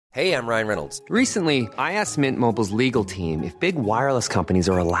Hey, I'm Ryan Reynolds. Recently, I asked Mint Mobile's legal team if big wireless companies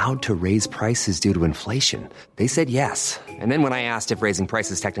are allowed to raise prices due to inflation. They said yes. And then when I asked if raising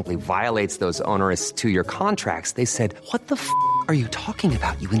prices technically violates those onerous two-year contracts, they said, "What the f*** are you talking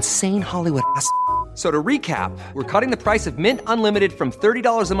about, you insane Hollywood ass?" So to recap, we're cutting the price of Mint Unlimited from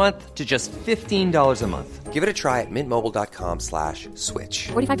 $30 a month to just $15 a month. Give it a try at mintmobile.com/switch.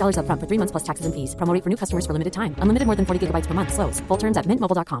 $45 up front for 3 months plus taxes and fees. Promo rate for new customers for limited time. Unlimited more than 40 gigabytes per month. Slows full terms at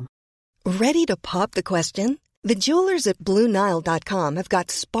mintmobile.com. Ready to pop the question? The jewelers at BlueNile.com have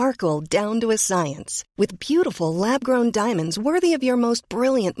got sparkle down to a science with beautiful lab-grown diamonds worthy of your most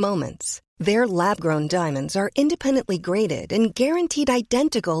brilliant moments. Their lab-grown diamonds are independently graded and guaranteed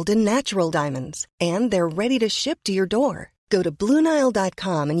identical to natural diamonds, and they're ready to ship to your door. Go to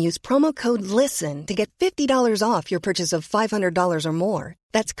BlueNile.com and use promo code LISTEN to get $50 off your purchase of $500 or more.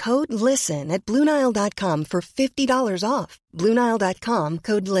 That's code LISTEN at BlueNile.com for $50 off. BlueNile.com,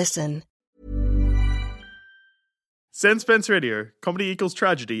 code LISTEN. Sense Radio, comedy equals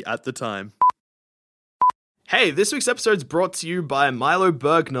tragedy at the time. Hey, this week's episode's brought to you by Milo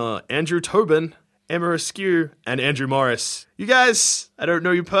Bergner, Andrew Tobin, Emma Askew, and Andrew Morris. You guys, I don't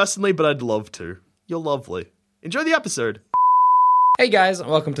know you personally, but I'd love to. You're lovely. Enjoy the episode. Hey guys, and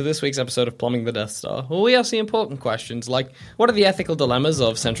welcome to this week's episode of Plumbing the Death Star, where we ask the important questions like, what are the ethical dilemmas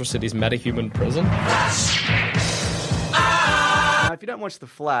of Central City's metahuman prison? If you don't watch The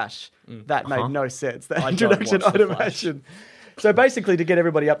Flash, that made no sense. That I introduction, don't watch The I'd imagine. So basically, to get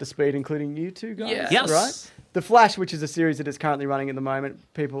everybody up to speed, including you two guys, Yes. right? The Flash, which is a series that is currently running at the moment,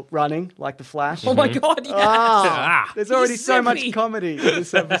 people running like The Flash. Oh my god, yes! There's already so much comedy in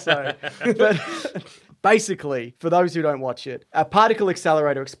this episode. But basically, for those who don't watch it, a particle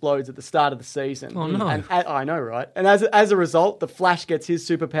accelerator explodes at the start of the season. Oh no. And I know, right? And as a result, the Flash gets his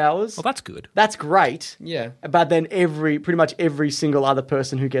superpowers. Well, that's good. That's great. Yeah. But then pretty much every single other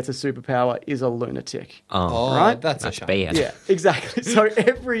person who gets a superpower is a lunatic. Oh, right? That's a shame. Bad. Yeah, exactly. So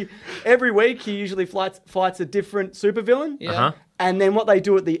every week he usually fights a different supervillain. Yeah. Uh-huh. And then what they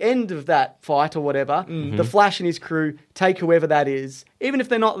do at the end of that fight or whatever, the Flash and his crew take whoever that is, even if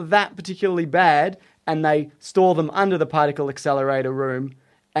they're not that particularly bad, and they store them under the particle accelerator room,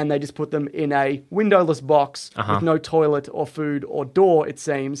 and they just put them in a windowless box with no toilet or food or door, it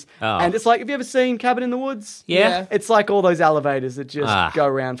seems. Oh. And it's like, have you ever seen Cabin in the Woods? Yeah. It's like all those elevators that just go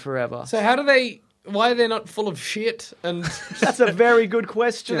around forever. So why are they not full of shit? And That's a very good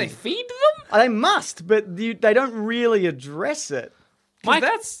question. do they feed them? They must, but they don't really address it.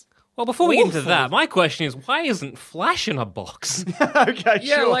 Well, before we get into that, my question is, why isn't Flash in a box? Okay,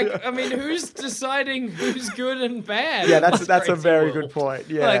 Yeah, sure. who's deciding who's good and bad? Yeah, that's a crazy very world. good point.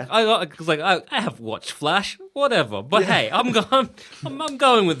 Yeah. I have watched Flash, whatever. But hey, I'm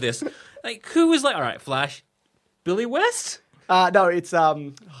going with this. Like, who was like, all right, Flash, Billy West? No, it's Is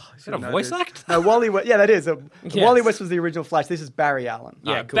that a voice act? No, Wally West. Yeah, that is. Yes. Wally West was the original Flash. This is Barry Allen.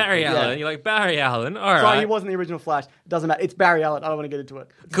 Yeah, cool, Barry cool. Allen. Yeah. You're like, Barry Allen, all Sorry, right. he wasn't the original Flash. Doesn't matter. It's Barry Allen. I don't want to get into it.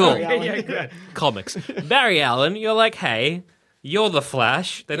 It's Cool. Barry Allen. Yeah, good. Comics. Barry Allen, you're like, hey, you're the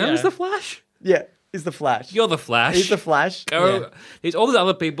Flash. They know Yeah. he's the Flash? Yeah, he's the Flash. You're the Flash. He's the Flash. Go, There's all these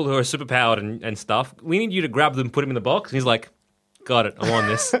other people who are superpowered and stuff. We need you to grab them, put them in the box. And he's like, got it, I'm on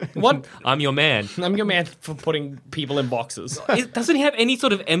this. What? I'm your man. I'm your man for putting people in boxes. Doesn't he have any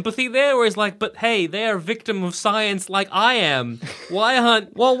sort of empathy there? Where he's like, but hey, they're a victim of science like I am. Why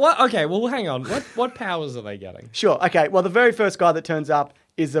aren't... Well, what? Okay, well, hang on. What powers are they getting? Sure. Okay. Well, the very first guy that turns up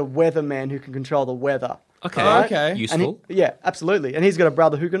is a weatherman who can control the weather. Okay. Right? Okay. And Useful. yeah, absolutely. And he's got a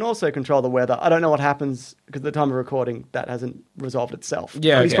brother who can also control the weather. I don't know what happens because at the time of recording, that hasn't resolved itself.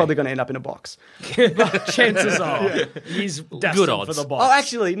 Yeah, But he's okay. probably going to end up in a box. Chances are he's destined odds. for the box. Oh,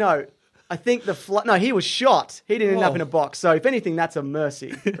 actually, no. I think no, he was shot. He didn't end up Whoa. in a box. So if anything, that's a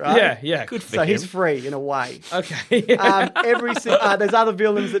mercy, right? Yeah. Good for So him. he's free in a way. Okay. There's other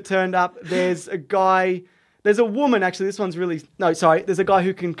villains that turned up. There's a guy. There's a woman, actually. This one's really... No, sorry. There's a guy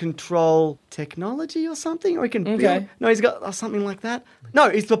who can control technology or something. Or he can build... No, he's got something like that.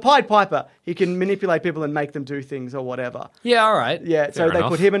 No, he's the Pied Piper. He can manipulate people and make them do things or whatever. Yeah, all right. Yeah, so Fair they enough.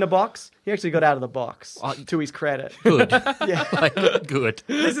 put him in a box. He actually got out of the box, to his credit. Good. Yeah. Like, good.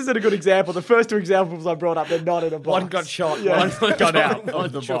 This isn't a good example. The first two examples I brought up, they're not in a box. One got shot, Yeah. one got out One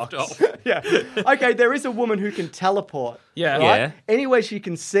of the chopped box. off. Yeah. Okay, there is a woman who can teleport. Yeah. Right? Yeah. Anywhere she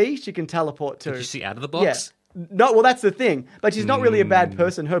can see, she can teleport to. Did you see out of the Yeah. box? No, well, that's the thing. But she's not really a Hmm. bad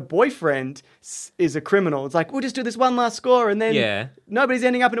person. Her boyfriend is a criminal. It's like, we'll just do this one last score and then nobody's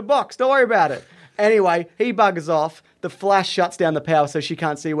ending up in a box. Don't worry about it. Anyway, he buggers off. The Flash shuts down the power so she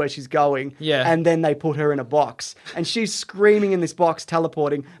can't see where she's going. Yeah. And then they put her in a box. And she's screaming in this box,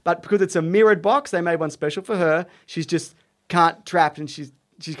 teleporting. But because it's a mirrored box, they made one special for her. She's just trapped and she's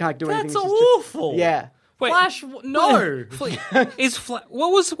She can't do anything. That's She's awful. Yeah. Wait, Flash, no.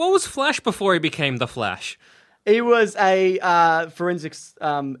 What was Flash before he became the Flash? He was a forensics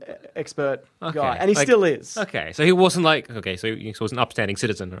expert guy, and he still is. Okay, so he wasn't so he was an upstanding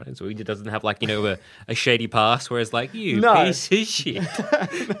citizen, right? So he doesn't have a shady past, whereas you No. piece of shit.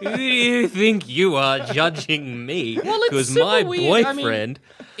 Who do you think you are judging me? Well, it's Because super my weird. I mean, boyfriend.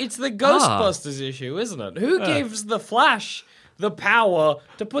 it's the Ghostbusters issue, isn't it? Who gives the Flash the power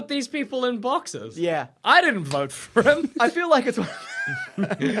to put these people in boxes? Yeah. I didn't vote for him. I feel like it's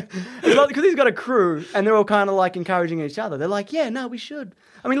because he's got a crew, and they're all kind of encouraging each other. They're like, "Yeah, no, we should."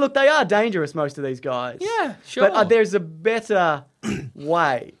 I mean, look, they are dangerous, most of these guys. Yeah, sure. But there's a better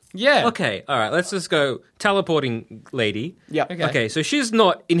way. Yeah. Okay, all right, let's just go teleporting lady. Yeah. Okay. So she's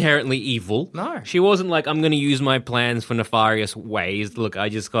not inherently evil. No. She wasn't like, I'm going to use my plans for nefarious ways. Look, I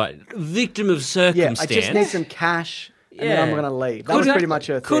just got victim of Yeah, circumstance. I just need some cash, and then I'm Yeah. going to leave. That was pretty much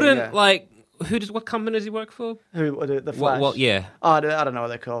her thing. Couldn't, yeah. what company does he work for? Who, the Flash? Well, yeah. Oh, I don't know what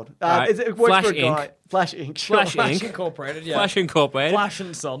they're called. Right. It works Flash for a Inc. guy. Flash Inc. Sure. Flash Flash Inc. Incorporated, yeah. Flash Incorporated. Flash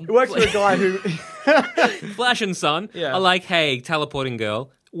and Son. It works for a guy who... Flash and Son Yeah. are like, hey, teleporting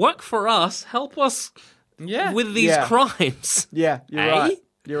girl, work for us, help us Yeah. with these Yeah. crimes. Yeah, you're Eh? right.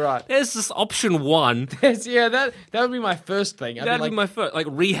 You're right. There's this option one. Yeah, that would be my first thing. I'd That'd be be like, my first,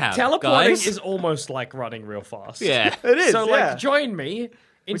 rehab, teleporting guys. is almost like running real fast. Yeah. It is, So, yeah. join me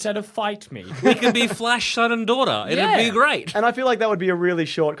instead of fight me. We could be Flash son and daughter. It'd Yeah. be great. And I feel like that would be a really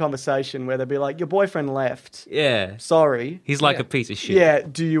short conversation where they'd be like, your boyfriend left. Yeah. Sorry. He's like a piece of shit. Yeah,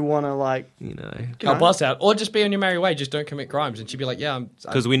 do you want to, You know. I'll bust out. Or just be on your merry way. Just don't commit crimes. And she'd be like, yeah,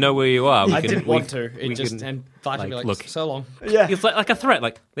 Because we know where you are. I didn't want to. It just... can, And Flash would be like, look. so long. Yeah. It's like a threat.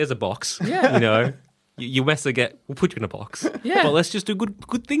 Like, there's a box. Yeah. You know. You mess again, we'll put you in a box. Yeah. But let's just do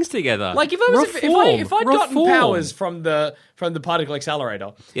good things together. Like if I'd gotten Reform. powers from the particle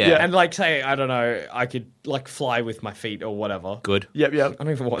accelerator, Yeah. and say I don't know, I could fly with my feet or whatever. Good. Yep. I don't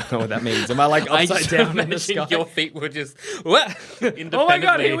even know what that means. Am I I upside just down in the imagine sky? your feet were just Oh my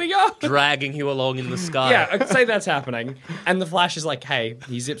god, here we go. dragging you along in the sky. Yeah, I'd say that's happening, and the Flash is like, "Hey,"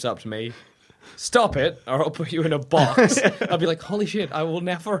 he zips up to me. Stop it, or I'll put you in a box. I'll be like, holy shit, I will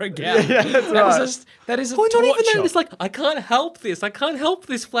never again. Yeah, that's right. That is a Well, not even torture. that. It's like, I can't help this. I can't help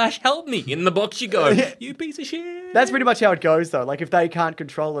this, Flash. Help me. In the box you go. You piece of shit. That's pretty much how it goes, though. Like, if they can't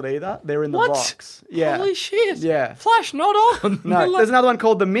control it either, they're in the What? box. Yeah. Holy shit. Yeah. Flash not on. No, there's another one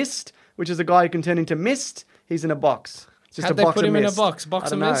called The Mist, which is a guy who can turn into mist. He's in a box. It's just How'd a they box put of him in a mist. box? Box I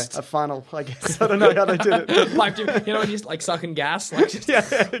don't of know. mist? A funnel, I guess. I don't know how they did it. Piped him, you know, just sucking gas, just Yeah,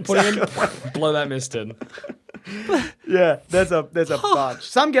 put him in, blow that mist in. Yeah, there's a bunch.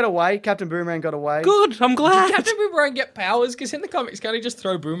 Some get away. Captain Boomerang got away. Good. I'm glad. Captain Boomerang get powers? Because in the comics, can't he just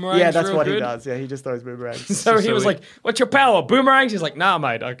throw boomerangs? Yeah, that's real what good? he does. Yeah, he just throws boomerangs. So he So was he- like, "What's your power? Boomerangs?" He's like, "Nah,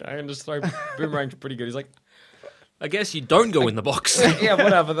 mate. I can just throw boomerangs pretty good." He's like, I guess you don't go in the box. "Yeah,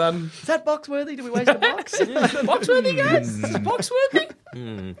 whatever then." Is that box worthy? Do we waste a box? Boxworthy, guys? Is it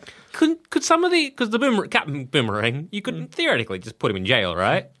boxworthy? Could some of because the Captain Boomerang, you could theoretically just put him in jail,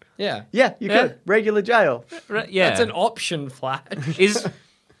 right? Yeah. Yeah, you Yeah. could. Regular jail. Right, yeah. That's an option, Flash.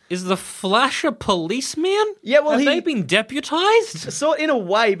 Is the Flash a policeman? Yeah, well, have he- they been deputized? So in a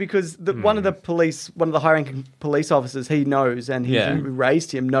way, because one of the high-ranking police officers, he knows, and Yeah. who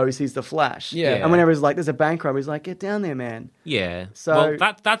raised him knows he's the Flash. Yeah. And whenever he's like, "There's a bank robber," he's like, "Get down there, man." Yeah. So-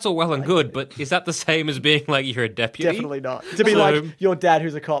 well, that's all well and good, but is that the same as being like you're a deputy? Definitely not. To be So- like your dad,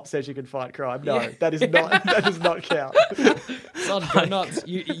 who's a cop, says you can fight crime. No, that is not. That does not count. Son, go nuts.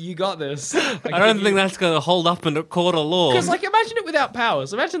 You got this. I don't think that's going to hold up in a court of law. Because, imagine it without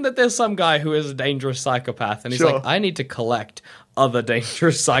powers. Imagine that there's some guy who is a dangerous psychopath, and he's Sure. like, I need to collect other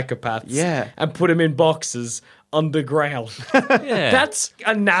dangerous psychopaths Yeah. and put them in boxes underground. Yeah. That's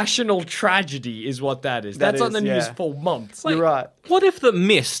a national tragedy, is what that is. That That's on is, the news yeah. for months. You're right. What if the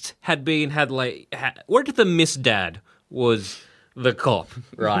Mist what if the Mist dad was the cop,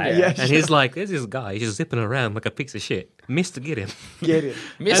 right? Yeah, and he's like, there's this guy, he's just zipping around like a piece of shit. Mist to get him. Get it.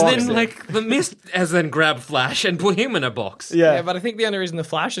 Mist And Box then, it. the Mist has then grabbed Flash and put him in a box. Yeah. Yeah, but I think the only reason the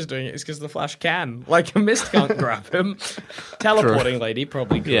Flash is doing it is because the Flash can. Like, a mist can't grab him. Teleporting lady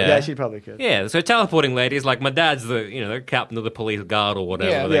probably could. Yeah. Yeah, she probably could. Yeah, so teleporting lady is like, my dad's the captain of the police guard or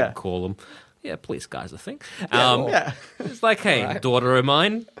whatever Yeah. they Yeah. call them. Yeah, police guy's a thing. Yeah. It's like, hey, daughter of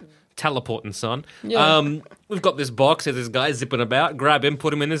mine, teleporting son. Yeah. We've got this box. There's this guy zipping about. Grab him,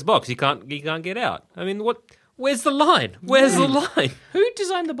 put him in this box. He can't get out. I mean, what? Where's the line? Where's the line? Who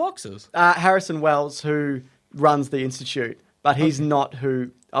designed the boxes? Harrison Wells, who runs the institute, but he's not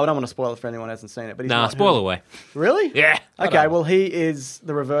who. I don't want to spoil it for anyone who hasn't seen it. But he's Nah, not spoil who, away. Really? Yeah. Okay. Well, he is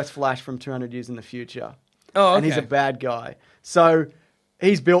the Reverse Flash from 200 Years in the Future. Oh, okay. And he's a bad guy. So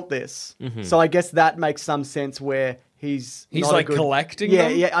he's built this. So I guess that makes some sense where he's not like a good, collecting yeah,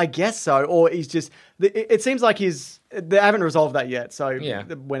 them? Yeah, I guess so. Or he's just, it seems like they haven't resolved that yet. So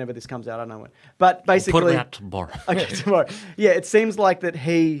whenever this comes out, I don't know when. But basically. Put it out tomorrow. Okay, tomorrow. Yeah, it seems like that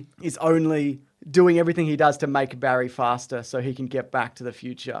he is only doing everything he does to make Barry faster so he can get Back to the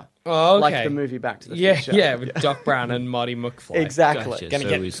Future. Oh, okay. Like the movie Back to the Future. Yeah, with Doc Brown and Marty McFly. Exactly. Gotcha. Gonna So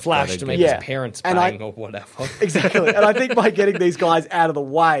get he's Flash gotta to make get- his parents And bang or whatever. Exactly. And I think by getting these guys out of the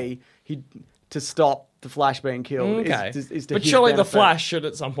way, to stop the Flash being killed Okay. is to But his surely the benefit. Flash should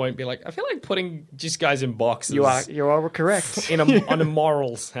at some point be like, I feel like putting just guys in boxes. You are correct. on a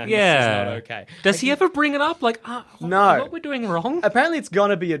moral sense. Yeah. Is not okay. Does he ever bring it up? Like, No. what we're doing wrong? Apparently it's going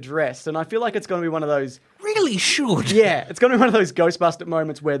to be addressed, and I feel like it's going to be one of those... Really should. Yeah, it's going to be one of those Ghostbuster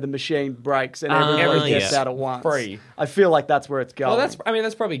moments where the machine breaks and everybody gets yeah. out at once. Free. I feel like that's where it's going. Well,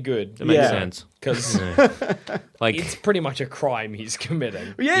 that's probably good. That makes Yeah. sense. Because Like, it's pretty much a crime he's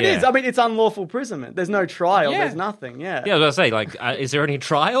committing. Yeah, it Yeah. is. I mean, it's unlawful imprisonment. There's no trial. Yeah. There's nothing. Yeah. yeah, I was gonna say, like, is there any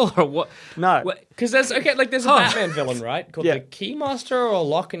trial or what? No. What- Because there's a Batman villain, right? Called Yeah. the Keymaster or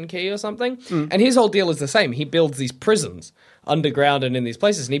Lock and Key or something. And his whole deal is the same. He builds these prisons underground and in these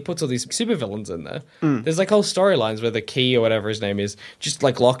places, and he puts all these supervillains in there. There's like whole storylines where the Key or whatever his name is just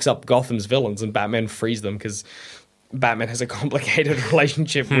like locks up Gotham's villains and Batman frees them because Batman has a complicated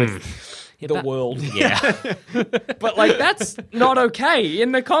relationship with the world. Yeah. But like that's not okay.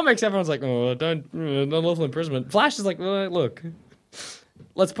 In the comics, everyone's like, "Oh, don't lawful imprisonment." Flash is like, "Look,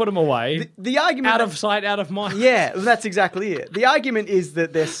 let's put him away, The argument... out of sight, out of mind." Yeah, that's exactly it. The argument is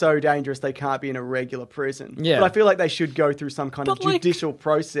that they're so dangerous they can't be in a regular prison. Yeah. But I feel like they should go through some kind of But, like- judicial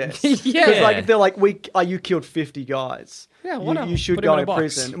process. Yeah. 'Cause, like, if they're like, you killed 50 guys. Yeah, why not? You should Put him go in a to box.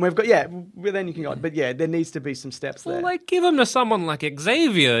 prison. And we've got, well, then you can go. But yeah, there needs to be some steps there. Well, like, give him to someone like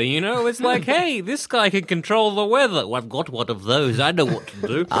Xavier, you know? It's like, hey, this guy can control the weather. Well, I've got one of those. I know what to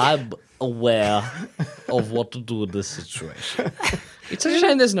do. I'm aware of what to do in this situation. It's a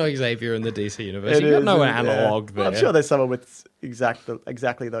shame there's no Xavier in the DC universe. It You've got is, no yeah. analog there. I'm sure there's someone with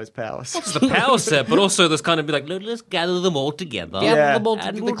exactly those powers. It's the power set, but also this kind of be like, let's gather them all together. Yeah.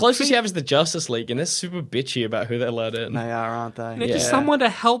 The closest you have is the Justice League, and they're super bitchy about who they let in. They are, aren't they? You know, just someone to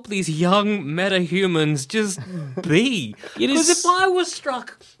help these young metahumans just be. Because if I was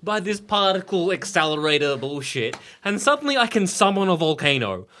struck by this particle accelerator bullshit, and suddenly I can summon a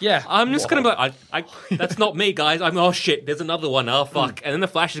volcano, Yeah. I'm just gonna be like, that's not me, guys. Oh shit, there's another one. Oh fuck, and then the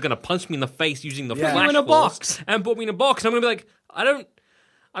Flash is gonna punch me in the face using the Yeah. Flash Put me in a Force box. and put me in a box, and I'm gonna be like, I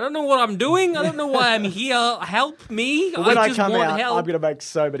don't know what I'm doing. I don't know why I'm here. Help me. When I just come want out, help. I'm going to make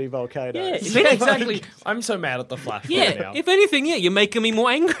so many volcanoes. Yeah, Yeah, exactly. I'm so mad at the Flash right Yeah, now. if anything, yeah, you're making me more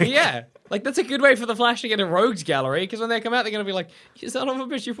angry. Yeah. Like, that's a good way for the Flash to get a rogues gallery, because when they come out, they're going to be like, you son of a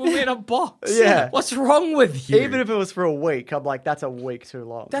bitch, you put me in a box. Yeah. What's wrong with you? Even if it was for a week, I'm like, that's a week too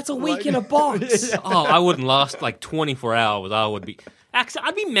long. That's a week in a box. Oh, I wouldn't last like 24 hours. I would be. Actually,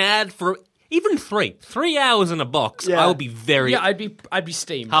 I'd be mad for even 3 hours in a box. Yeah. I would be very. Yeah, I'd be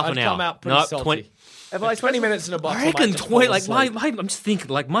steamed. half I'd an hour. come out pretty No, salty. 20. If I 20 minutes in a box. I reckon might just 20. fall Like asleep. I'm just thinking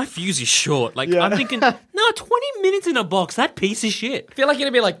like my fuse is short. Like Yeah. I'm thinking, no, 20 minutes in a box. That piece of shit. I feel like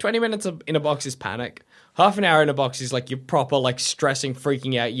it'd be like 20 minutes in a box is panic. Half an hour in a box is like you're proper, like stressing,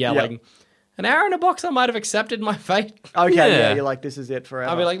 freaking out, yelling. Yep. An hour in a box, I might have accepted my fate. Okay, Yeah. yeah, you're like, this is it forever.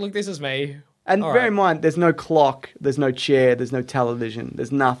 I'll be like, look, this is me. and all bear right. in mind, there's no clock, there's no chair, there's no television,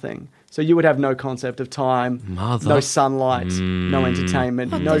 there's nothing. So you would have no concept of time, no sunlight, no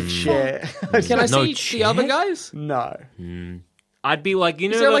entertainment, no chair. Can I No see the other guys? No. I'd be like, you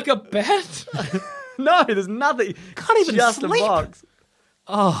know, Is there like a bed? No, there's nothing. Can't even just sleep. a box.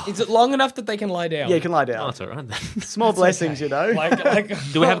 Is it long enough that they can lie down? Yeah, you can lie Oh, down. it's all right then. Small blessings, you know. Like,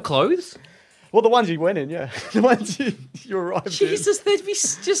 Do we have clothes? Well, the ones you went in, yeah. The ones you arrived in. Jesus, they'd be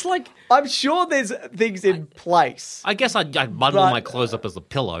just like, I'm sure there's things in place. I guess I'd bundle But- my clothes up as a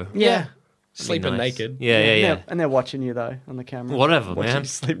pillow. yeah, That'd be sleeping nice. naked. Yeah. And they're watching you, though, on the camera. Whatever, watching man. you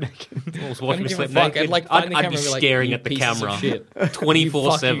sleep naked. I was watching I me don't give a sleep fuck. naked. I'd, like, find the I'd camera be and be like, staring "You at the pieces of camera shit."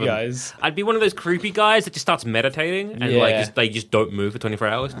 24/7. You guys. I'd be one of those creepy guys that just starts meditating and Yeah. they just don't move for 24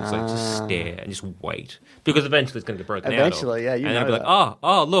 hours. It's like just stare and just wait because eventually it's going to get broken Eventually, out. yeah, you and know they'd be like, that.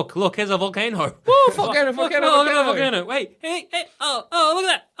 oh, look, here's a volcano. Woo, volcano. Look at that volcano. Wait, hey, oh, look at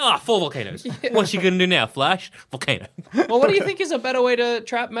that. 4 volcanoes. What you gonna do now, Flash? Volcano. Well, what do you think is a better way to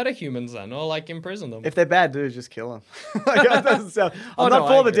trap metahumans then, or like imprison them? If they're bad dudes, just kill them. That doesn't sound. I'm no, not I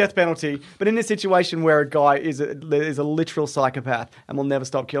for the agree. death penalty, but in a situation where a guy is a literal psychopath and will never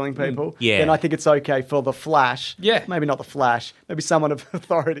stop killing people, Yeah. then I think it's okay for the Flash. Yeah. Maybe not the Flash. Maybe someone of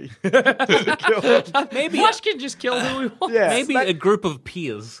authority. To kill him. Maybe Flash can just kill who he wants. Yeah. maybe a group of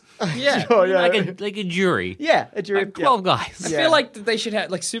peers, Yeah. Oh, yeah. like a jury. Yeah, a jury. Like 12 guys. I Yeah. feel like they should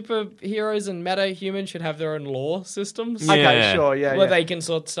have, like, superheroes and meta-humans should have their own law systems. Yeah. Okay, sure, yeah. Where yeah. they can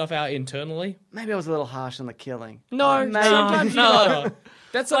sort stuff out internally. Maybe I was a little harsh on the killing. No, Maybe. sometimes you are.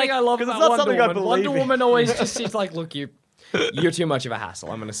 That's something I love 'cause it's about not Wonder something I Woman. believe Wonder in. Woman always just seems like, look, you're too much of a hassle.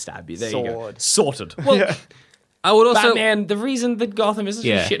 I'm going to stab you. There you go. Sword. Sorted. Yeah. I would also. Batman, the reason that Gotham is such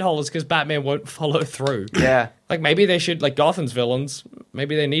Yeah. a shithole is because Batman won't follow through. Yeah. Like, maybe they should, like, Gotham's villains,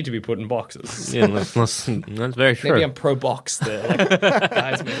 maybe they need to be put in boxes. Yeah, that's very true. Maybe I'm pro-box there. Like,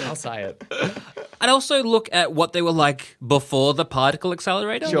 guys, man, I'll say it. I'd also look at what they were like before the particle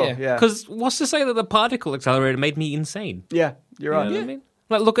accelerator. Sure, Yeah. yeah. Because what's to say that the particle accelerator made me insane? Yeah, you're You right. know what I mean?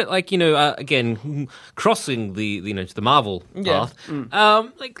 Like, look at, like, again, crossing the the Marvel Yeah. path,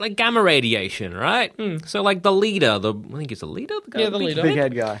 like gamma radiation, right? So, like, the leader, I think he's the leader. Yeah, the leader. Big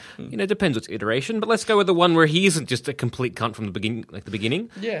head guy. Depends which iteration, but let's go with the one where he isn't just a complete cunt from the beginning.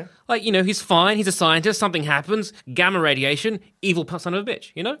 Yeah. Like, he's fine. He's a scientist. Something happens. Gamma radiation. Evil son of a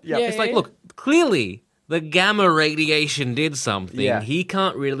bitch. Yeah. It's like, yeah. look, clearly the gamma radiation did something. Yeah. He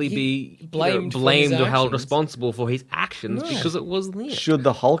can't really be blamed for his blamed or held actions. responsible for his actions because it was there. Should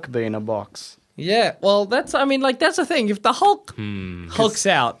the Hulk be in a box? Yeah, well, that's the thing. If the Hulk hulks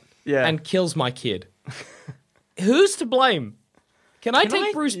out Yeah. and kills my kid, who's to blame? Can I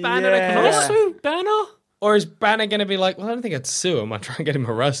take Bruce Banner Yeah. to court? Sue Banner? Or is Banner going to be like, well, I don't think I'd sue him. I'd try and get him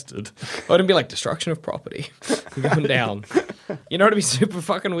arrested. Or it'd be like destruction of property. Going down. You know, it'd be super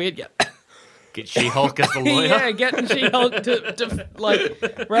fucking weird. Get She-Hulk as the lawyer. Yeah, getting She-Hulk to like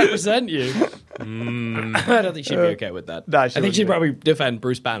represent you. I don't think she'd be okay with that. No, she I think she'd wouldn't be. probably defend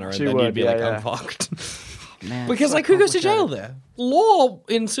Bruce Banner, and She then would, you'd be yeah, like, yeah. I'm fucked. Man, Because so like, who goes to jail complicated. there? Law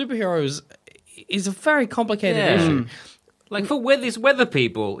in superheroes is a very complicated issue. Like, for these weather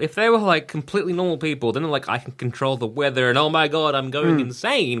people, if they were, like, completely normal people, then they're like, I can control the weather, and oh my god, I'm going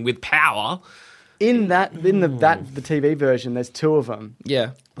insane with power. In the TV version, there's two of them.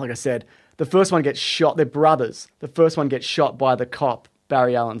 Yeah. Like I said, the first one gets shot. They're brothers. The first one gets shot by the cop,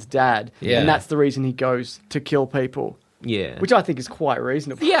 Barry Allen's dad. Yeah. And that's the reason he goes to kill people. Yeah. Which I think is quite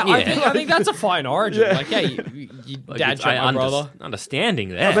reasonable. Yeah, Yeah. I think that's a fine origin. Like, yeah, you Like, dad it's- shot my I brother. understanding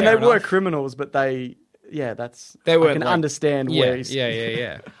there. I mean, Fair they were enough. criminals, but I They were I can understand where he's...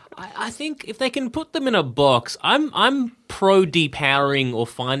 Yeah. I think if they can put them in a box, I'm pro depowering or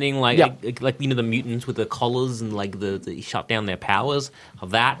finding like Yeah. the mutants with the collars and like the shut down their powers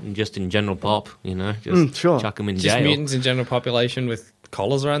of that, and just in general pop, just sure. chuck them in Just jail. mutants in general population with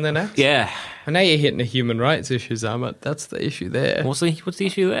collars around their necks. Yeah. And now you're hitting a human rights issue, Zama. That's the issue there. What's the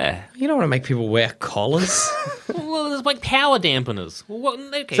issue there? You don't want to make people wear collars. Well, there's like power dampeners. Well,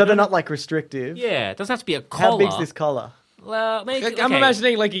 okay, So they're not like restrictive. Yeah, it doesn't have to be a collar. How big's this collar? Well, maybe, Like, I'm okay.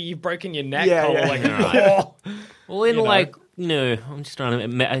 imagining like you've broken your neck. Yeah, collar, yeah. like, Right. Well, in know. like I'm just trying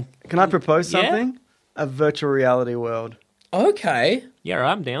to. Can I propose Yeah? something? A virtual reality world. Okay. Yeah,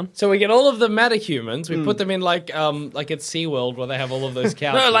 I'm down. So we get all of the metahumans. We put them in like at SeaWorld where they have all of those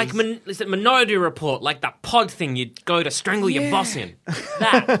couches. No, like is it Minority Report, like that pod thing you'd go to strangle your boss in.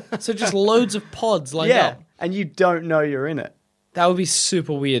 That. So just loads of pods lined Yeah. up. And you don't know you're in it. That would be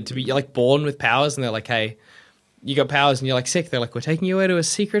super weird to be like born with powers and they're like, hey, you got powers and you're like sick. They're like, we're taking you away to a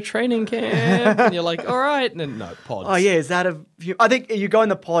secret training camp. And you're like, all right. And then, no, pods. Oh, yeah. Is that I think you go in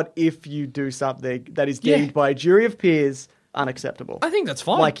the pod if you do something that is deemed Yeah. by a jury of peers unacceptable. I think that's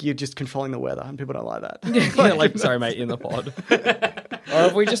fine. Like you're just controlling the weather and people don't like that. yeah, like, sorry, mate, in the pod. Or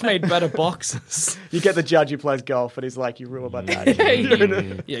have we just made better boxes? You get the judge who plays golf and he's like, you rule about that.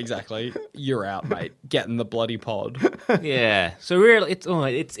 Yeah, exactly. You're out, mate. Get in the bloody pod. Yeah. So really,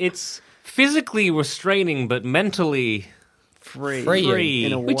 it's physically restraining, but mentally Free. Free.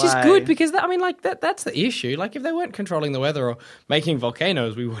 In a Which is way. good because that's the issue. Like if they weren't controlling the weather or making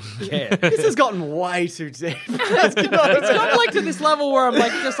volcanoes, we wouldn't care. This has gotten way too deep. It's not like to this level where I'm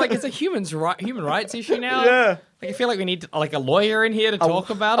like, just like it's a human rights issue now. Yeah. Like I feel like we need like a lawyer in here to talk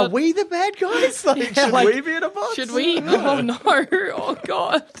about Are it. we the bad guys? Like, Yeah, should like, we be in a box? Should we? Oh no! Oh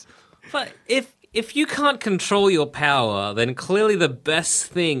god! But if you can't control your power, then clearly the best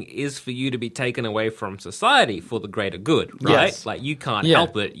thing is for you to be taken away from society for the greater good, right? Yes. Like you can't Yeah.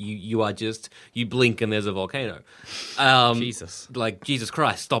 help it. You are just you blink and there's a volcano. Jesus. Like Jesus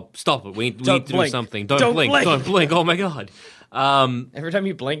Christ, stop it. We need to do blink. something. Don't Don't blink. blink. Don't blink. Oh my god. Every time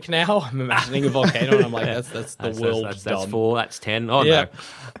you blink now, I'm imagining a volcano, and I'm like, that's the world. That's 4. That's 10. Oh Yeah.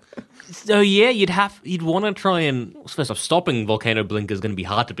 no. So yeah, you'd want to try and first off, stopping volcano blink is going to be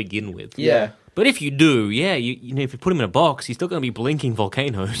hard to begin with. Yeah. But if you do, yeah, you know, if you put him in a box, he's still going to be blinking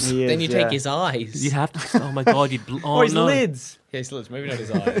volcanoes. He is, Then you take his eyes. You'd have to. Oh my god, you'd. Oh Or his no. lids. Yeah, so let's maybe not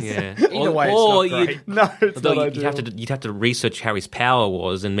his eyes. Yeah. Either way, it's not great. No, it's Although not you'd ideal. have to research how his power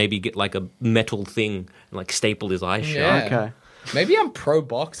was and maybe get like a metal thing and like staple his eyes shut. Yeah. Okay. Maybe I'm pro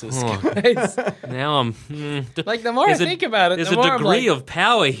boxers, Oh. guys. Now I'm Like, the more I think about it, there's the a more I'm degree like, of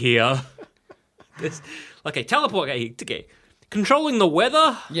power here. There's teleport. Okay, controlling the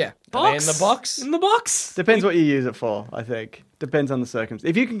weather. yeah. Box? Are they in the box? In the box. Depends what you use it for, I think. Depends on the circumstance.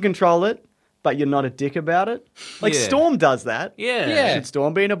 If you can control it, but you're not a dick about it. Like Yeah. Storm does that. Yeah. Yeah. Should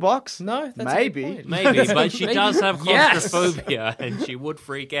Storm be in a box? No, that's a good Maybe. point. Maybe, but she Maybe. does have Yes. claustrophobia and she would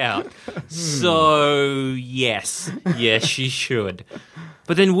freak out. So, yes, she should.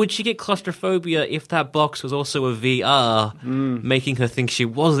 But then would she get claustrophobia if that box was also a VR, making her think she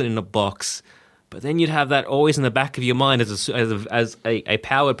wasn't in a box? But then you'd have that always in the back of your mind as a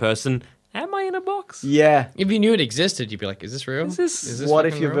powered person. Am I in a box? Yeah. If you knew it existed, you'd be like, is this real? Is this- Is this What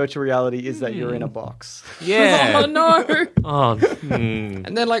if fucking your real? virtual reality is that you're in a box? Yeah. Oh, no. Oh,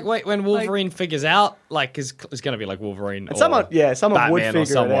 And then, like, wait, when Wolverine figures out, like, is going to be like Wolverine. And or someone would Batman figure or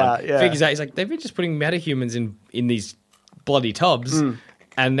someone it out. Yeah. figures out. He's like, they've been just putting metahumans in these bloody tubs,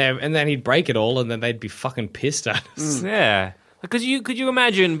 and then he'd break it all, and then they'd be fucking pissed at us. yeah. Could you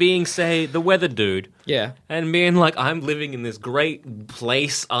imagine being, say, the weather dude? Yeah. And being like, I'm living in this great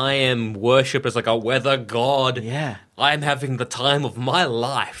place. I am worshipped as like a weather god. Yeah. I am having the time of my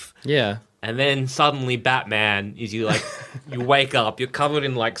life. Yeah. And then suddenly Batman is you like, you wake up, you're covered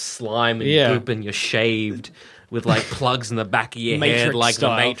in like slime and Yeah. goop and you're shaved with like plugs in the back of your head, Matrix like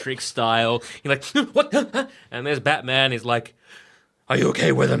style. the Matrix style. You're like, what? And there's Batman is like, are you okay,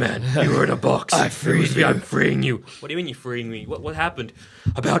 Weatherman? You were in a box. I'm freeing you. What do you mean you're freeing me? What happened?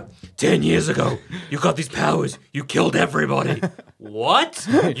 About 10 years ago, you got these powers. You killed everybody. What?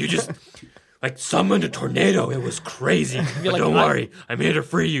 You just, like, summoned a tornado. It was crazy. But like, don't worry. I'm here to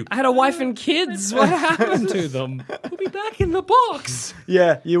free you. I had a wife and kids. What happened to them? We'll be back in the box.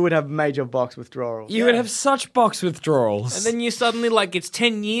 Yeah, you would have major box withdrawals. You would have such box withdrawals. And then you suddenly, like, it's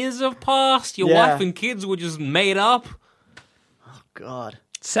 10 years have passed. Your Yeah. wife and kids were just made up. God.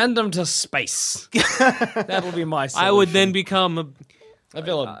 send them to space. That'll be my solution. I would then become a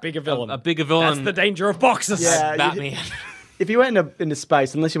villain, bigger villain. a bigger villain. That's the danger of boxes. Yeah. Batman. If you went into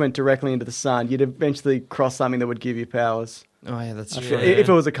space, unless you went directly into the sun, you'd eventually cross something that would give you powers. Oh yeah, that's true. If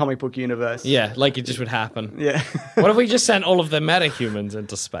it was a comic book universe. Yeah, like it just would happen. Yeah. What if we just sent all of the metahumans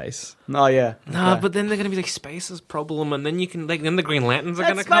into space? Oh, yeah. Nah, Okay. but then they're gonna be like Space's problem, and then you can like then the Green Lanterns are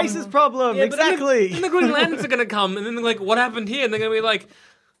That's gonna come. Space's problem. Yeah, but then exactly. Then the Green Lanterns are gonna come, and then they're like, "What happened here?" And they're gonna be like,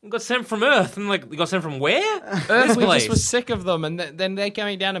 "We got sent from Earth," and like, "We got sent from where?" Earth, we place. just was sick of them, and then they're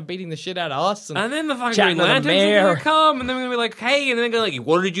coming down and beating the shit out of us. And then the fucking Chatting Green with the Lanterns are mayor. gonna come, and then we're gonna be like, "Hey," and then they're gonna like,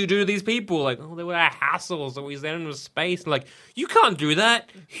 "What did you do to these people?" Like, "Oh, they were a hassle, so we sent them to space." Like, you can't do that.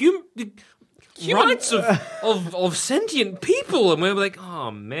 Rights of sentient people, and we're like,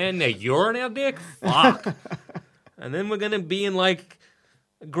 "Oh man, they're urine our dick. Fuck." And then we're gonna be in like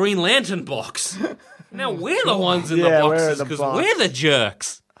a Green Lantern box. Now we're the ones in Yeah, the we're in boxes the because box. we're the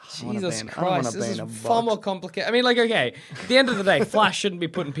jerks. Jesus I don't wanna Christ, be this in is a far box. more complicated. I mean, like, okay, at the end of the day, Flash shouldn't be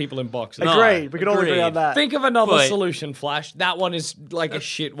putting people in boxes. No. Agreed. We could all agree agreed. on that. Think of another But- solution, Flash. That one is like a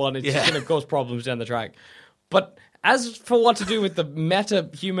shit one. It's Yeah. just going to cause problems down the track. But as for what to do with the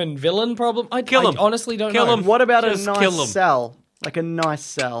meta-human villain problem, I Kill him. honestly don't Kill know. him. What about Just a kill 'em. nice cell? Like a nice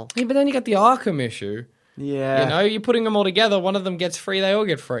cell. Yeah, but then you got the Arkham issue. Yeah. You know, you're putting them all together. One of them gets free, they all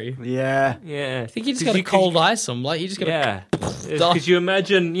get free. Yeah. Yeah, I think you just got to cold ice them. Like, you just got to... Yeah. Because you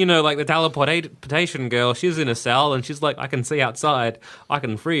imagine, you know, like the teleportation girl, she's in a cell and she's like, I can see outside, I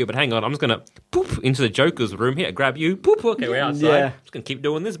can free you, but hang on, I'm just going to poop into the Joker's room here, grab you, poop, okay, we're outside. Yeah. I'm just going to keep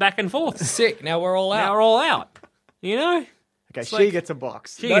doing this back and forth. Sick. Now we're all out. Now we're all out. You know? Okay, she like- gets a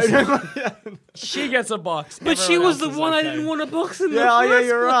box. She No, gets- no. She gets a box. But she Everyone was the else is one I okay. didn't want a box in the Yeah, oh, yeah, first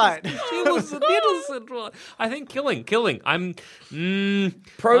you're place. right. She was the innocent one. I think killing. I'm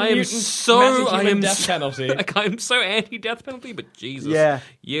Pro-mutant metahuman I am death so- penalty. Like, I'm so anti-death penalty, but Jesus. Yeah.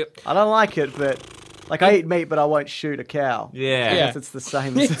 Yep. I don't like it, but like I eat meat, but I won't shoot a cow. Yeah. I guess it's the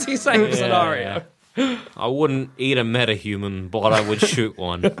same. It's the same scenario. I wouldn't eat a metahuman, but I would shoot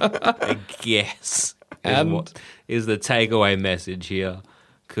one. I guess. And- what is the takeaway message here?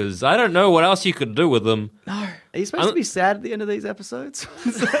 Because I don't know what else you could do with them. Are you supposed to be sad at the end of these episodes?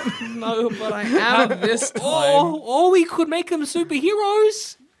 No, but I am this time. Or we could make them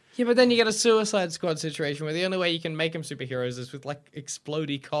superheroes. Yeah, but then you get a Suicide Squad situation where the only way you can make them superheroes is with like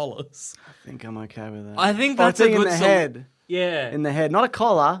explodey collars. I think I'm okay with that. I think Or that's a a thing in good the sol- head. Yeah. In the head, not a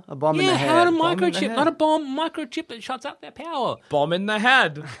collar, a bomb in the head. how about a Bomb in the microchip? head. Not a bomb, microchip that shuts out their power. Bomb in the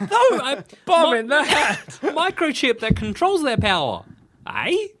head. No, Bomb in the head. microchip that controls their power.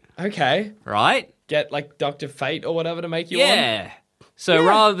 Eh? Okay. Right? Get like Dr. Fate or whatever to make you one. Yeah. So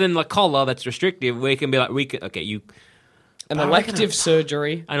rather than the collar that's restrictive, we can be like, An elective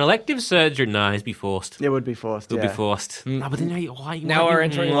surgery. an elective surgery. No, it'd be forced. It would be forced. It'll yeah. be forced. No, but then why? Now we're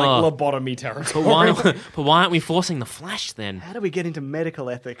entering like lobotomy territory. But why aren't we forcing the Flash then? How do we get into medical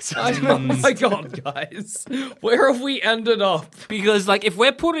ethics? Oh my god, guys. Where have we ended up? Because like if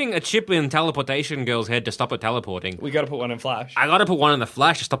we're putting a chip in teleportation girl's head to stop her teleporting, We gotta put one in Flash. I gotta put one in the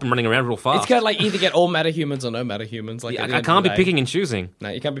Flash to stop him running around real fast. It's gotta like either get all metahumans or no metahumans. Like at the I end can't of be the day. picking and choosing. No,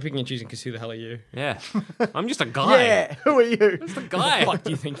 you can't be picking and choosing because who the hell are you? Yeah, I'm just a guy. yeah, who are you? Guy. Fuck do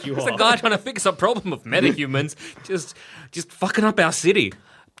you think you Just are? a guy trying to fix a problem of metahumans, just fucking up our city.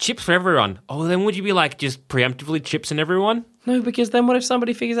 Chips for everyone. Oh, then would you be like just preemptively chips in everyone? No, because then what if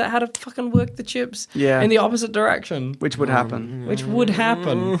somebody figures out how to fucking work the chips Yeah. in the opposite direction? Which would happen. Which would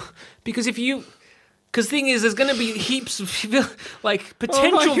happen. Because because thing is, there's going to be heaps of like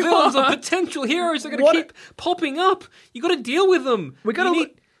potential Oh my villains or God. potential heroes that are going What- to keep popping up. You got to deal with them. We gotta You need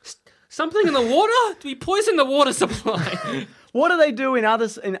something in the water. Do we poison the water supply? What do they do in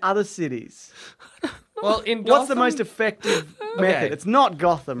other cities? Well, in What's the Gotham- most effective method? It's not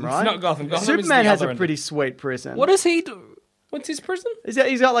Gotham, right? not Gotham. Gotham is Superman the has other a end. pretty sweet prison. What does he do? What's his prison?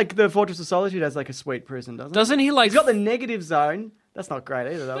 He's got like the Fortress of Solitude has like a sweet prison, doesn't it? Doesn't he like? He's got the negative zone. That's not great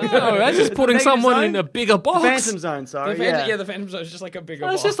either, though. No, that's just putting Negative someone zone? in a bigger box. Phantom zone. Sorry, The Phantom Zone is just like a bigger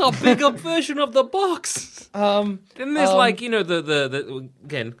That's box. just a bigger version of the box. Then there's like the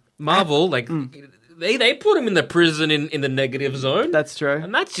again Marvel like they put him in the prison in the negative zone. That's true.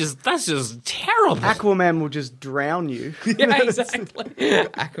 and that's just terrible. Aquaman will just drown you. Yeah, exactly.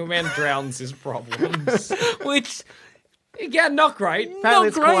 Aquaman drowns his problems. Which Yeah, not great. Apparently not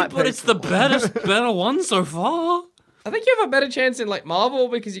it's great, quite but it's the better one so far. I think you have a better chance in like Marvel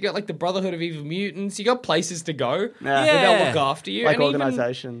because you got like the Brotherhood of Evil Mutants. You got places to go. Yeah. Where they'll Yeah. look after you. Like and even-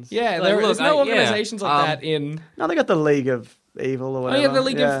 organizations. yeah, Like, there's look, no yeah. organizations like that in. No, they got the League of Evil or Oh whatever. yeah, the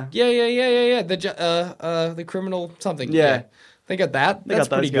League of yeah. The criminal something. Yeah. They got that. They That's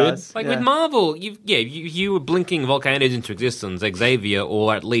got those pretty good. guys. Like Yeah. with Marvel, you were blinking volcanoes into existence. Xavier,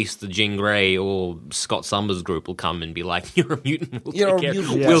 or at least the Jean Grey or Scott Summers group will come and be like, "You're a mutant. We'll You're take a care.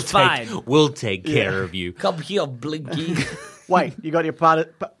 mutant. We'll It's take. fine. We'll take care of you." Come here, Blinky. Wait, you got your oh, forget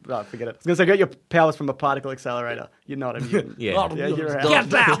it. I was going to say, got your powers from a particle accelerator. You're not a mutant. Yeah. Yeah, you're out.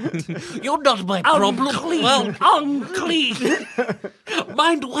 Get out! You're not my problem. Well, unclean.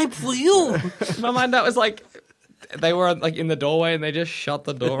 Mind wipe for you. In my mind, that was like they were like in the doorway and they just shut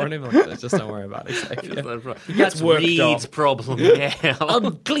the door on him. Like, just don't worry about it. Xavier. That's worked Reed's up. problem. Yeah.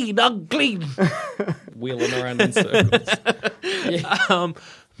 Unclean. Wheeling around in circles.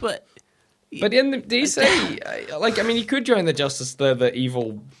 But But in the DC, like, I mean, you could join the Justice, the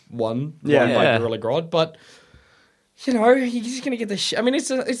evil one, Yeah. run by Yeah. Gorilla Grodd, but, you know, you're just going to get the I mean, it's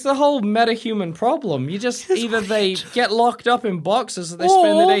the whole metahuman problem. You just, either they get locked up in boxes or they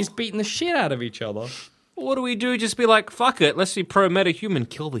spend the Or- days beating the shit out of each other. what do we do? Just be like, fuck it. Let's be pro meta-human.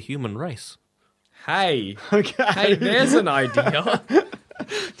 Kill the human race. Hey, Okay. hey, there's an idea.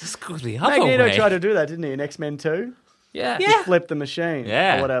 Just go the other Magneto way. tried to do that, didn't he, in X-Men 2? Yeah. Flip the machine.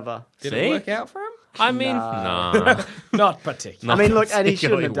 Yeah. Or whatever. Did See? it work out for him? I mean, nah. Not particularly. I mean, look, and he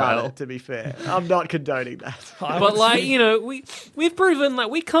shouldn't have particularly done well. it, to be fair. I'm not condoning that. But like, you know, we've proven like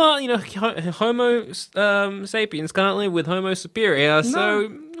we can't, you know, Homo sapiens can't live with Homo superior. So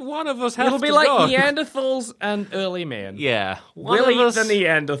one of us has It'll to be like go. Neanderthals and early man. Yeah, one We'll of eat us. the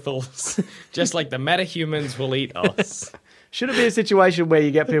Neanderthals, just like the metahumans will eat us. Should it be a situation where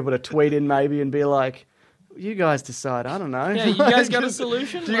you get people to tweet in maybe and be like, you guys decide, I don't know. Yeah, you guys got a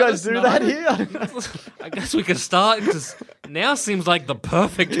solution? Do you Let guys us do know. that here? I don't know. I guess we could start because now seems like the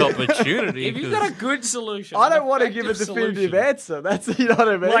perfect opportunity. If you've got a good solution, I an don't want to give a effective definitive solution, answer. That's, you know what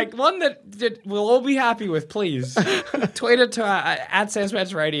I mean? like one that we'll all be happy with, please. Tweet it to at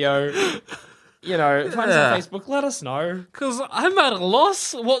Sandspats Radio. You know, find us on Facebook. Let us know. Because I'm at a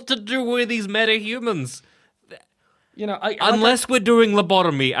loss what to do with these metahumans. You know, Unless we're doing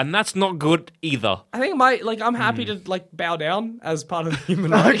lobotomy, and that's not good either. I think I'm happy to like bow down as part of the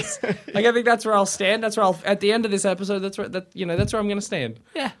human race. Like I think that's where I'll stand. That's where at the end of this episode. That's where I'm going to stand.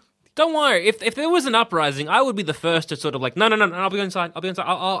 Yeah. Don't worry. If there was an uprising, I would be the first to sort of like, no, I'll be inside.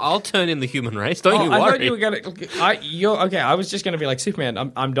 I'll turn in the human race. Don't you worry. I thought you were gonna. Okay. I was just gonna be like,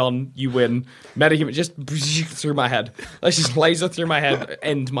 Superman. I'm done. You win. Metahuman just through my head. Let's just laser through my head.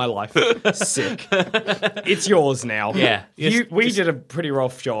 End my life. Sick. It's yours now. Yeah. We did a pretty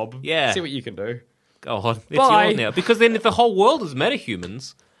rough job. Yeah. See what you can do. Go on. It's Bye. yours now. Because then if the whole world is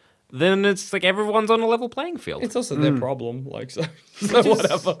metahumans, then it's like everyone's on a level playing field. It's also their problem. Like so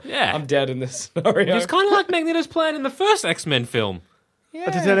whatever. Yeah. I'm dead in this scenario. It's kind of like Magneto's plan in the first X-Men film.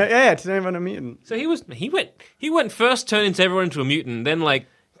 To turn everyone a mutant. So he went first turn into everyone into a mutant, then like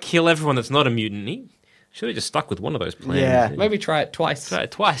kill everyone that's not a mutant. He should have just stuck with one of those plans. Yeah. Maybe try it twice. Try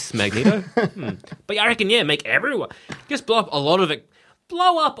it twice, Magneto. But I reckon, make everyone just blow up a lot of it.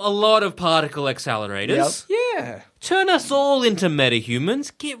 Blow up a lot of particle accelerators. Yeah. Turn us all into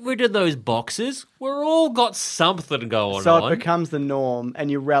metahumans. Get rid of those boxes. We're all got something going So on. it becomes the norm and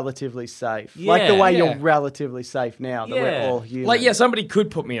you're relatively safe. Like the way you're relatively safe now, that we're all human. Like, yeah, somebody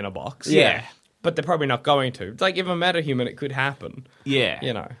could put me in a box. Yeah. But they're probably not going to. It's like, if I'm metahuman, it could happen. Yeah.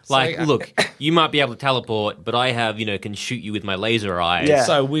 You know. Like, So, look, you might be able to teleport, but I have, can shoot you with my laser eyes. Yeah.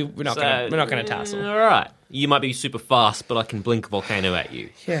 So we're not gonna tassel. All right. You might be super fast, but I can blink a volcano at you.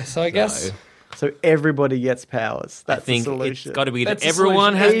 Yeah, so I guess So everybody gets powers. That's I think the solution. it's got to be that That's the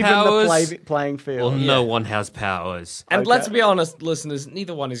everyone solution. has powers. Even the playing Well, field. no one has powers. and let's be honest, listeners,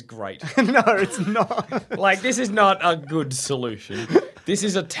 neither one is great. No, it's not. Like, this is not a good solution. This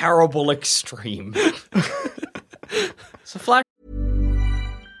is a terrible extreme. So Flash.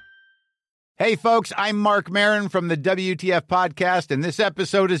 Hey, folks, I'm Mark Maron from the WTF Podcast, and this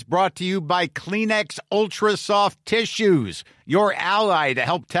episode is brought to you by Kleenex Ultra Soft Tissues, your ally to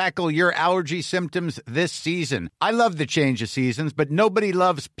help tackle your allergy symptoms this season. I love the change of seasons, but nobody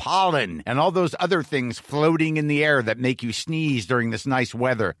loves pollen and all those other things floating in the air that make you sneeze during this nice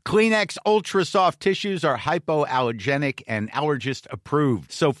weather. Kleenex Ultra Soft Tissues are hypoallergenic and allergist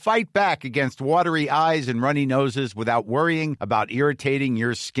approved, so fight back against watery eyes and runny noses without worrying about irritating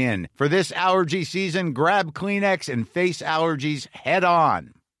your skin. For this allergy season, grab Kleenex and face allergies head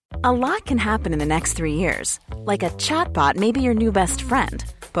on. A lot can happen in the next 3 years. Like a chatbot may be your new best friend.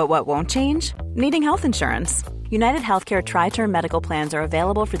 But what won't change? Needing health insurance. United Healthcare Tri-Term Medical Plans are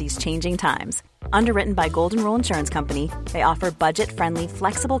available for these changing times. Underwritten by Golden Rule Insurance Company, they offer budget-friendly,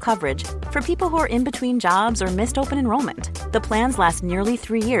 flexible coverage for people who are in between jobs or missed open enrollment. The plans last nearly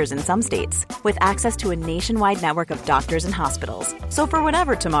 3 years in some states, with access to a nationwide network of doctors and hospitals. So for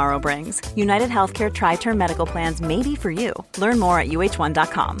whatever tomorrow brings, United Healthcare Tri-Term Medical Plans may be for you. Learn more at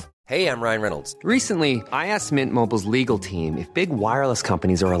uh1.com. Hey, I'm Ryan Reynolds. Recently, I asked Mint Mobile's legal team if big wireless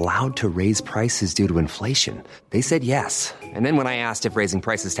companies are allowed to raise prices due to inflation. They said yes. And then when I asked if raising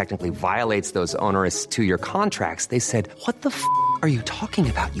prices technically violates those onerous 2-year contracts, they said, "What the f*** are you talking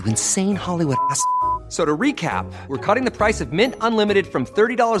about, you insane Hollywood ass?" So to recap, we're cutting the price of Mint Unlimited from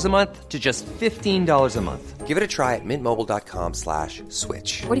 $30 a month to just $15 a month. Give it a try at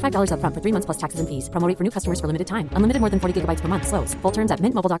mintmobile.com/switch. $45 up front for 3 months plus taxes and fees. Promo rate for new customers for limited time. Unlimited more than 40 gigabytes per month. Slows full terms at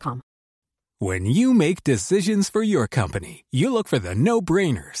mintmobile.com. When you make decisions for your company, you look for the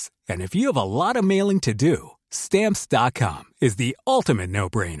no-brainers. And if you have a lot of mailing to do, Stamps.com is the ultimate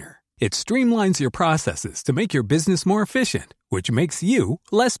no-brainer. It streamlines your processes to make your business more efficient, which makes you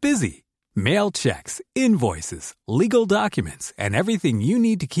less busy. Mail checks, invoices, legal documents, and everything you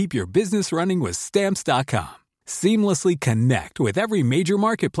need to keep your business running with Stamps.com. Seamlessly connect with every major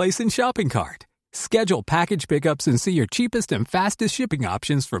marketplace and shopping cart. Schedule package pickups and see your cheapest and fastest shipping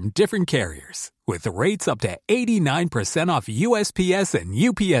options from different carriers, with rates up to 89% off USPS and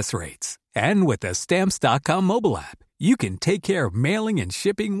UPS rates. And with the Stamps.com mobile app, you can take care of mailing and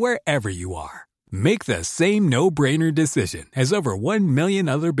shipping wherever you are. Make the same no-brainer decision as over 1 million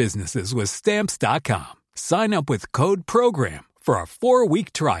other businesses with Stamps.com. Sign up with code PROGRAM for a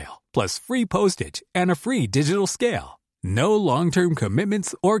 4-week trial, plus free postage and a free digital scale. No long-term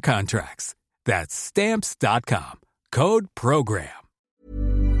commitments or contracts. That's Stamps.com. Code PROGRAM.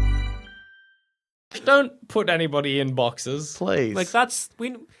 Don't put anybody in boxes. Please. Like, that's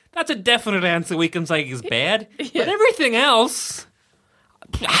a definite answer we can say is bad. But everything else,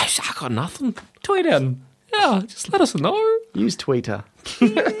 I got nothing. Tweet in. Yeah, just let us know. Use Twitter.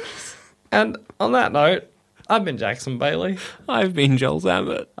 And on that note, I've been Jackson Bailey. I've been Joel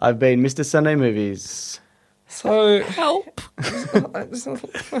Zammett. I've been Mr. Sunday Movies. So Help. I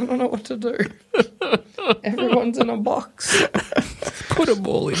don't know what to do. Everyone's in a box. Put them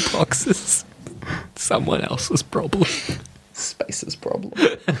all in boxes. Someone else's problem. Space's problem.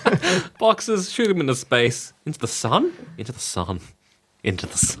 Boxes, shoot them into space. Into the sun? Into the sun. Into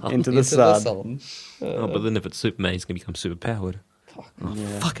the sun. Into the sun. Oh, but then if it's Superman, he's going to become superpowered.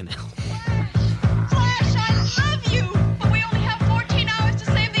 Fucking hell. Flash, I love you, but we only have 14 hours to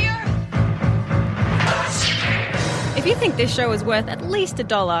save the Earth. If you think this show is worth at least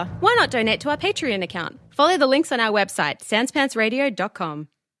 $1, why not donate to our Patreon account? Follow the links on our website, sanspantsradio.com.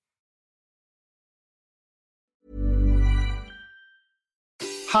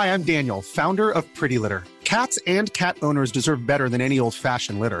 Hi, I'm Daniel, founder of Pretty Litter. Cats and cat owners deserve better than any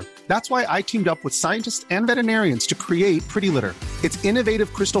old-fashioned litter. That's why I teamed up with scientists and veterinarians to create Pretty Litter. Its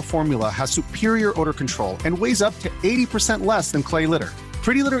innovative crystal formula has superior odor control and weighs up to 80% less than clay litter.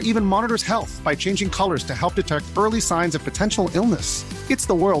 Pretty Litter even monitors health by changing colors to help detect early signs of potential illness. It's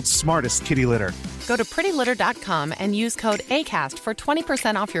the world's smartest kitty litter. Go to prettylitter.com and use code ACAST for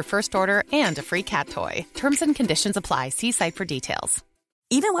 20% off your first order and a free cat toy. Terms and conditions apply. See site for details.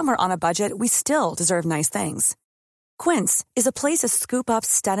 Even when we're on a budget, we still deserve nice things. Quince is a place to scoop up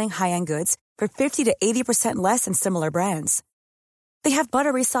stunning high-end goods for 50 to 80% less than similar brands. They have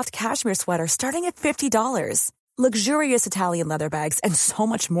buttery soft cashmere sweaters starting at $50, luxurious Italian leather bags, and so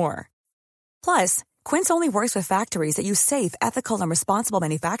much more. Plus, Quince only works with factories that use safe, ethical, and responsible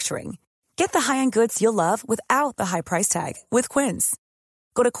manufacturing. Get the high-end goods you'll love without the high price tag with Quince.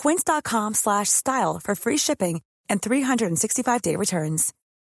 Go to quince.com/style for free shipping and 365-day returns.